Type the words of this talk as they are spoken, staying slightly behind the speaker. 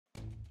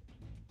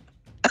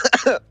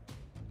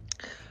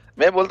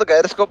मैं बोलता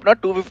गायरोस्कोप ना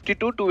 250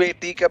 टू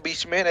 280 के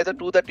बीच में, नहीं तो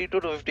 230 टू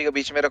 250 के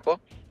बीच में रखो।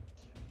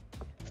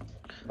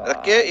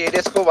 रख के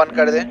एडीएस को 1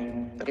 कर दे।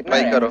 कितना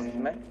ट्राई है करो।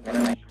 इसमें? मेरा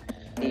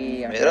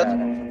 90 मेरा आ रहा है।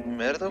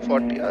 मेरा तो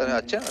 40 आ रहा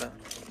है। अच्छा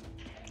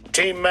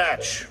Team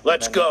match,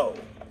 let's go.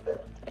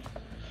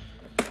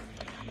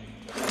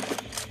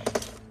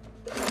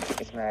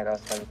 इसमें आएगा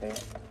उसका भी सही।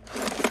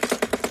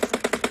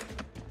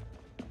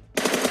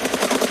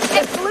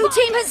 The blue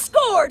team has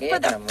scored for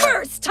the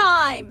first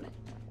time.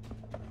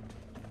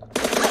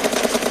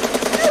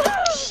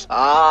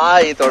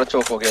 ये थोड़ा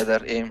चोक हो गया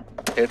इधर। एम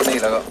हेड नहीं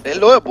लगा। ये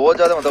लो है बहुत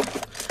ज्यादा, मतलब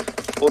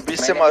वो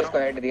 20 से मारो। मैंने उसको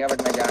हेड दिया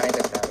बट मैं जा नहीं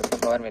सकता, उसको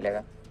कवर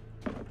मिलेगा।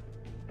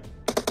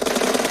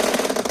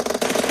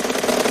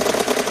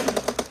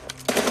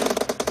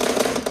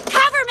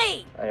 Cover me.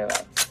 अरे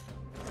भाई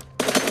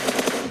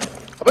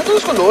अबे तू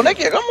उसको लो नहीं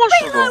किया क्या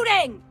मॉन्स्टर को?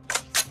 Reloading.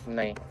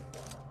 नहीं,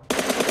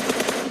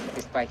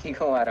 स्पाइकी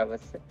को मारा बस।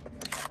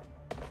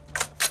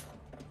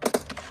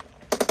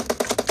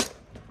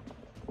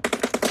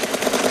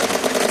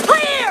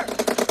 Clear.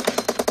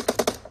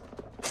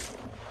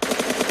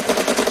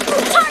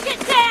 Target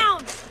down.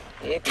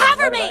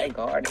 Cover me.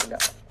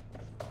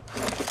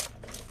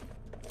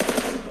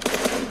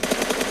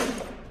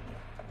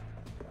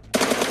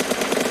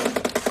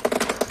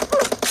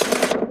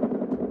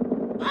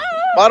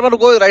 God मार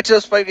गो राइट से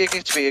स्पाइक। 1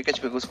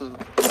 एचपी उसको।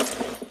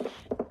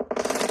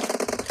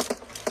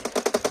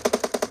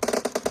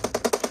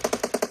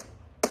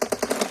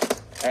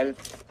 Help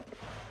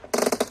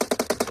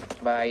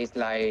by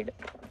slide.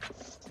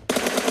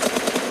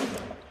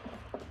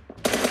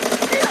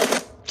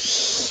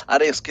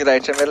 अरे इसकी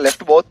राइट से मेरा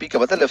लेफ्ट बहुत वीक है,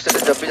 पता है? लेफ्ट से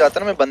जब भी जाता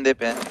है ना मैं बंदे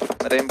पे है,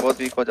 मेरे एम बहुत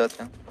वीक हो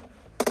जाते हैं।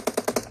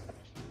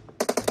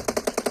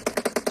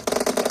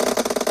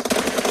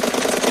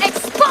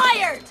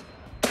 Expired.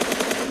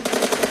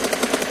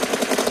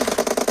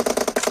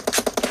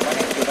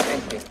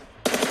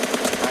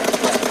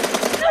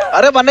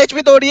 अरे 1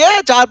 एचपी तोड़ी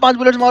है। 4-5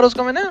 बुलेट्स मारो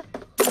उसको मैंने।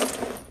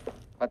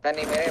 पता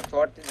नहीं मेरे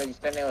शॉट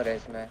रजिस्टर नहीं हो रहे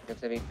इसमें जब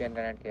से वीपीएन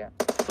कनेक्ट किया।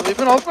 तो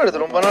वीपीएन ऑफ कर दे,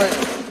 रूम बना।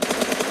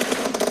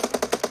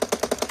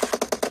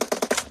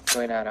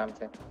 कोई ना, आराम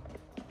से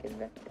किल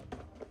दे।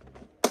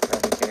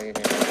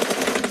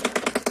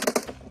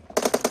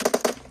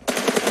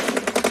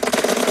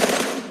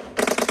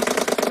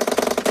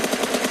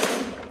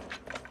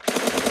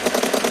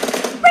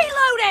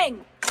 Reloading.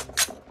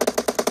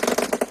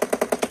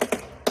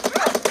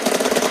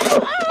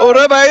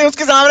 अरे भाई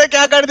उसके सामने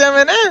क्या कर दिया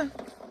मैंने?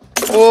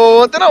 वो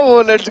होते ना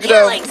वो let's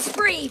grab. Killing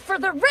spree for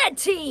the red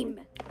team.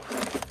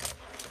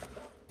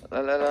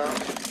 ला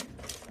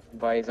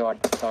भाई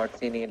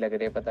शॉट्स ही नहीं लग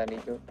रहे, पता नहीं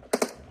क्यों।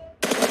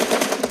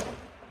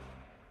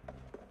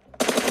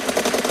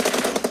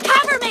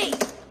 Cover me.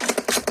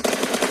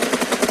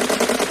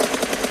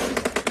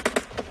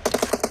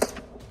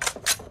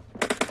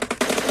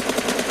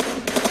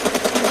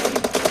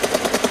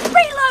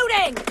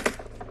 Reloading.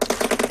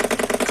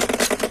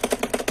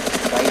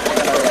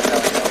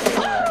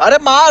 अरे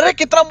मार रे,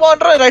 कितना मार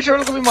रहा है? राइट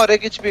साइड को भी मारे।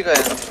 1 एचपी का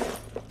है।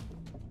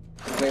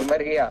 मैं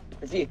मर गया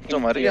जी। तो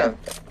मर गया।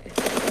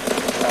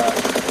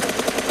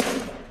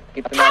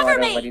 कितना मारा,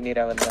 मर ही नहीं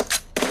रहा बंदा।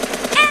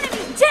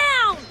 Enemy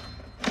down.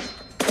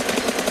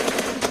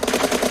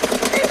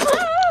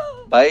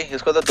 भाई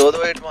इसको तो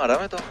 2-2 हिट मारा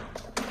मैं तो।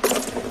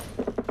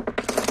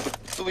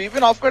 तू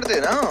वीपीएन ऑफ कर दे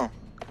ना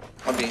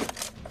अभी।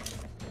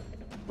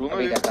 रूम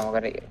में करता हूं,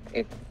 अगर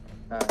एक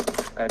हां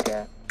कर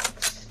क्या।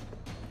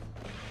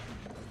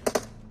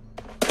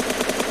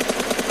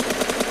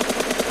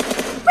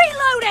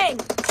 Reloading.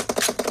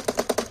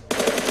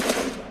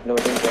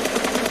 लोडिंग कर।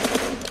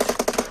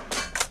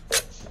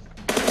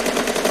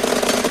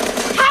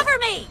 Cover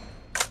me.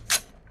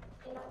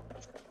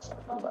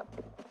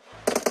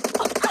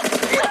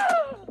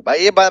 भाई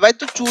ये भाई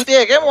तू चूतिया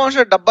है क्या?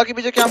 मॉन्स्टर डब्बा के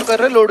पीछे क्या हम कर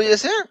रहे हैं लोडू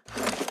जैसे?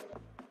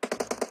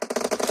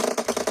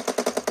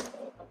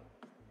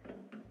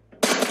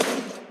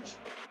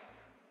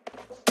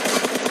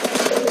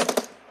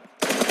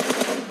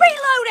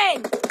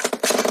 Reloading.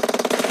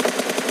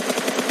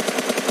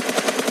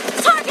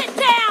 Target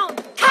down.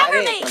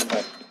 Cover me.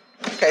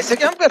 कैसे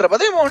क्या हम कर रहे हैं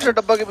पता है? मॉन्स्टर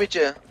डब्बा के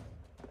पीछे।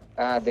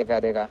 हां देखा।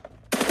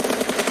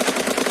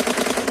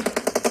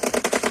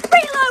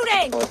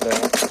 Reloading. बहुत है।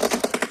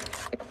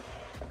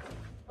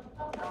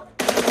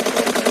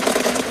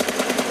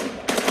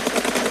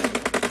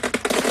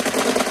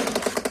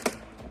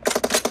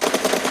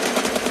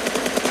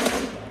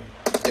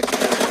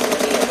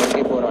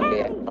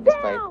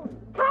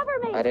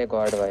 अरे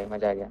गॉड भाई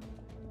मजा आ गया।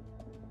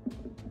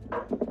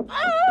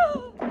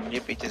 ये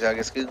पीछे से आगे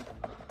इसकी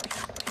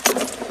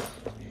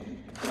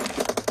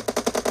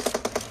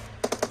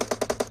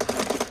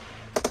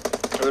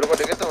मेरे को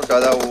देखे तो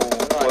ज्यादा वो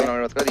कॉल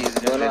नॉट कर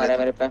इजी दोनों आ रहे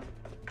मेरे पे।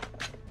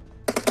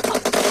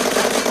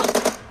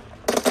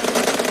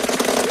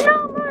 No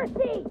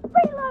mercy.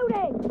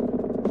 Reloading.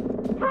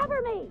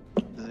 Cover me.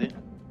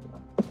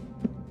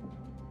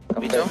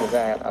 कम हो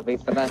गया अभी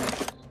पता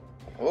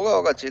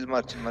होगा चिल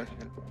मार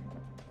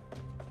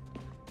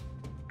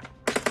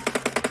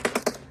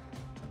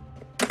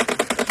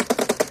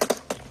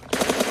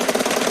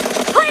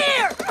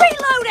Clear.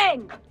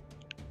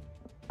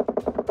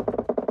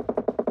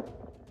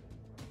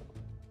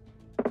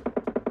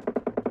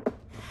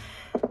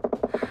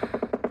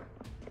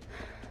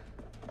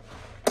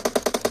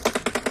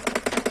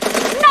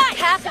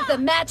 half of the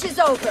match is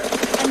over,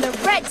 and the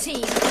red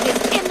team is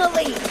in the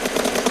lead.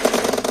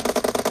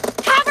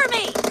 Cover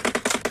me!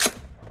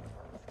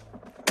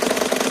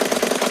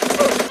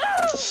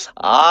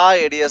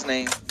 ADS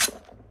नहीं.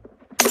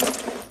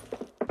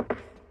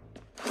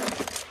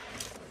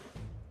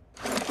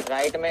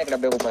 राइट में एक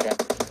डब्बे के ऊपर है.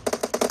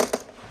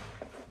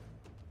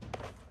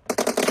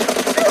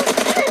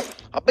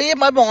 अबे ये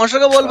मैं मॉन्स्टर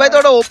का बोल भाई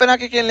थोड़ा ओपन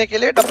आके खेलने के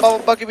लिए डब्बा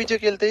वब्बा के पीछे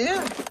खेलते हैं.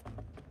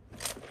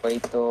 वही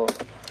तो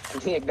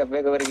एक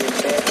डब्बे के ऊपर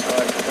खेलते हैं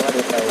और समझ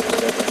होता है वो.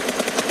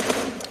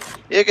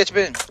 एक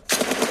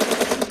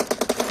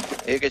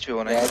एचपी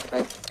होना है.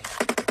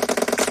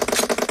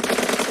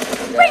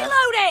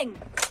 Reloading!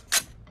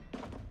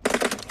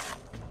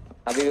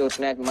 अभी भी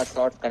उसने मत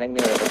शॉट कनेक्ट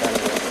नहीं हो रहा. पता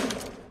नहीं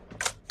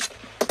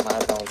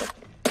मारता हूँ.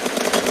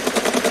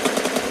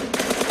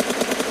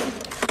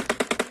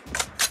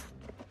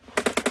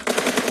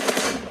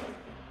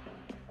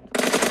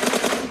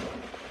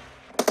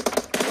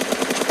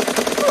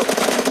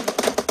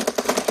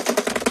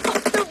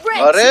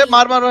 अरे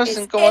मार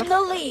सिंह को मार. In the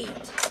lead.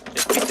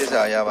 पीछे से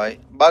आया भाई.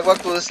 भाग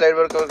तू स्लाइड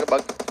वर्क करके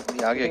भाग.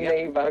 ये आ गया क्या?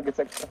 नहीं भाग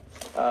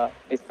सकता.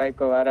 स्पाइक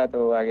को मारा तो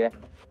वो आ गया.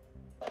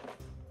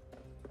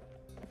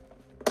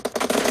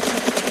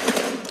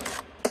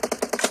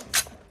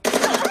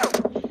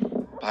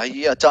 भाई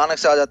ये अचानक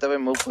से आ जाता है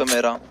भाई मूव पे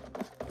मेरा.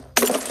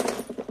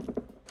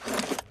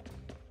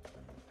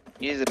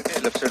 ये इधर के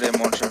लेफ्ट साइड है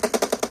मॉन्स्टर.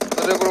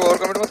 तो देखो और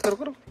कमेंट मत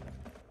करो.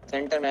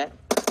 सेंटर में.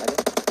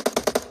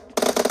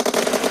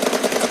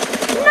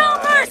 No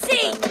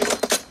mercy!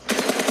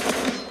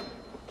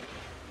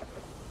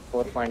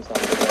 4 points.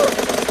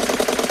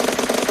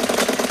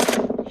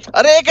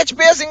 अरे एक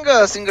एचपी है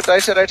सिंह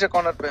राइट से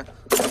कॉर्नर पे.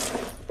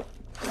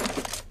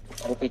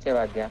 वो पीछे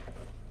भाग गया.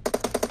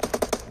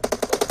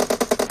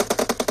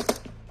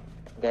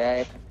 गया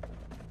एक.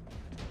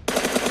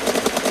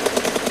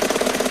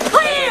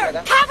 Clear!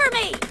 Cover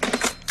me!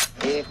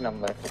 एक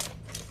number.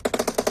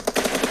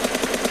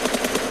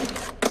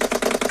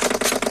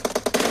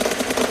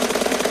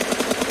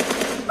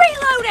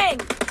 Reloading!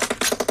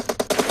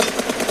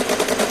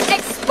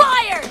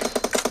 Expired!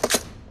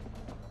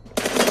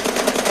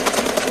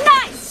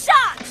 Nice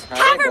shot!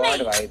 Cover me!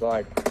 God, भाई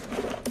God.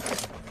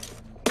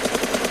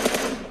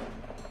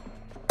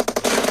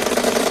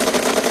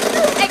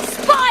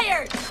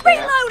 Expired!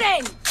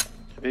 Reloading!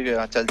 ठीक है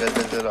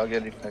चल आगे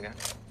लीड कर गया.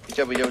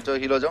 पीछे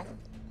हील हो जाओ.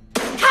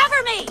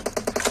 Cover me!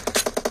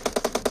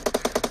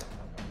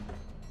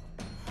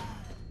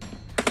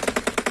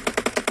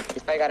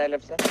 स्पाइक आ रहा है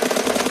लेफ्ट से.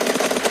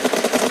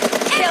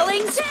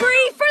 Killing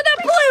spree for the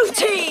blue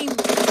team!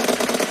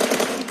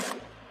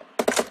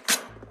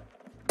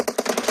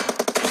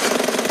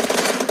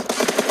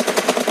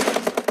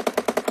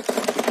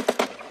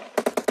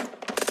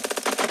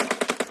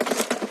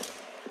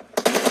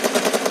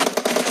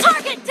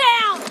 Target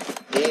down!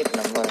 एक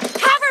नंबर.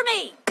 Cover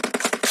me!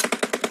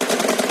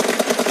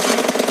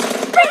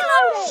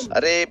 Reloading!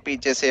 अरे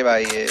पीछे से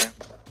भाई ये.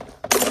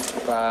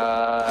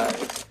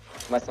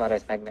 मस्त मारा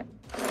स्पाइक ने.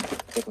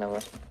 एक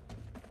नंबर.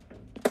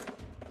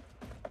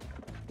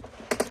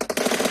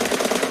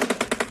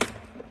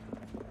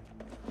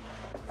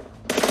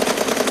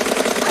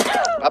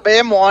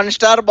 अबे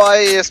मॉन्स्टर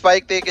बॉय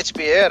स्पाइक पे एक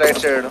एचपी है राइट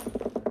साइड.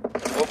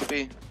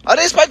 ओपी.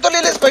 अरे स्पाइक को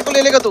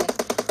ले लेगा तू.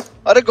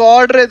 अरे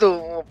गॉड रे तू.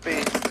 ओपी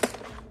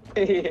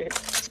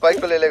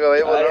स्पाइक को ले लेगा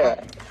भाई बोल रहा हूं.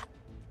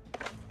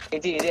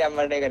 इजी हम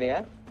मरने का नहीं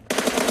है.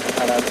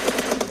 आराम से.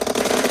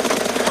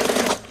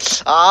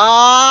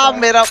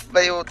 मेरा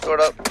भाई वो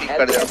थोड़ा पीक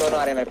कर दिया. दोनों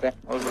आ रहे मेरे पे.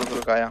 और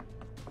रुक आया.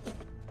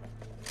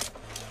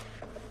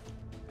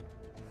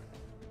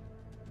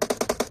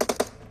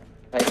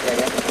 राइट से आ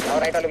गया. और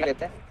राइट वाले भी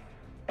लेते हैं.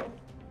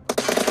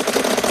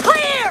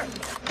 Clear!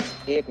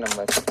 एक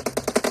नंबर.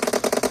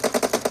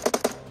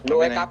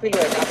 लो है. काफी लो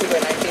है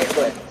 98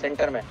 लो है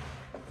सेंटर में.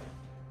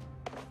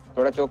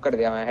 थोड़ा चोक कर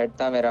दिया मैं. हेड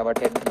था मेरा बट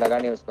हेड लगा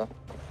नहीं उसको.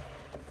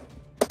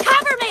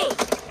 Cover me!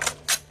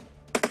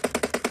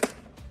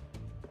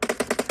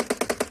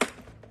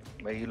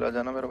 भाई हिला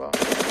जाना मेरे पास.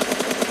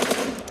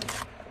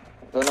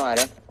 दोनों आ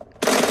रहे हैं.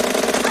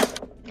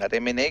 अरे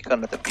मैं नहीं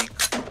करना था पीक.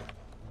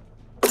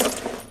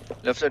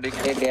 लेफ्ट साइड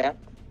एक गया.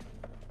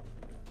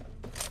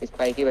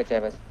 स्पाइक ही बचा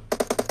है बस.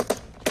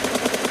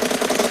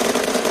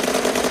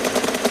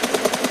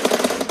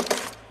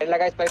 हेड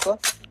लगा स्पाइक को.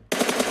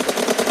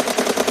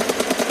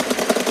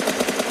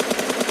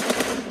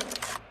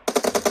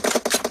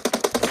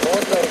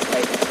 बहुत लो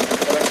स्पाइक.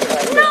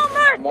 75 No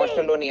mercy!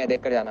 मॉन्स्टर लो नहीं है.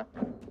 देख कर जाना.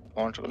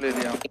 मॉन्स्टर को ले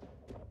लिया.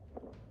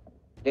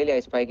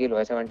 स्पाइक ही लो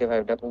है.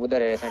 75 तक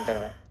उधर है सेंटर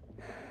में.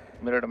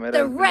 मेरा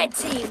The red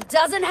team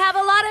doesn't have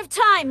a lot of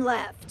time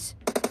left.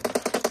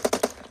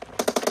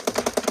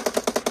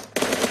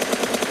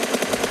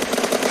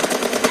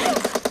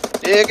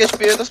 एक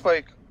एचपी है तो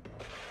स्पाइक.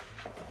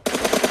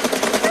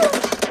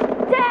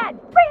 Dead!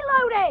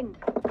 Reloading!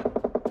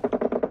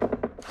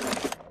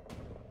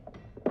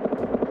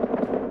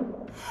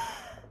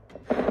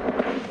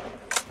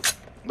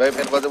 भाई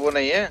मेरे पास वो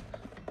नहीं है.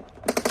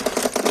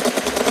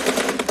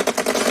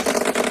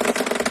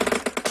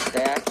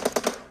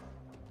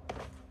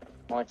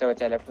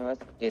 बचा लेफ्ट में, बस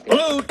जीत गए।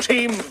 Blue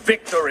team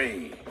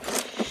victory.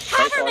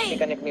 भाई Cover शॉट me! ही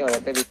कनेक्ट नहीं हो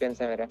रहे थे वीपीएन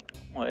से मेरे।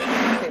 ओए,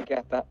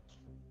 क्या था?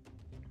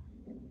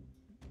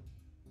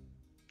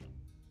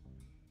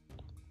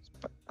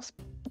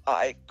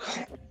 स्पाइक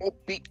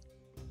ओपी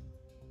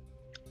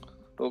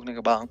रोकने के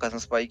बाद कसम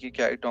स्पाइक की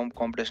क्या टॉम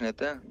कॉम्पिटिशन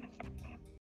लेते हैं।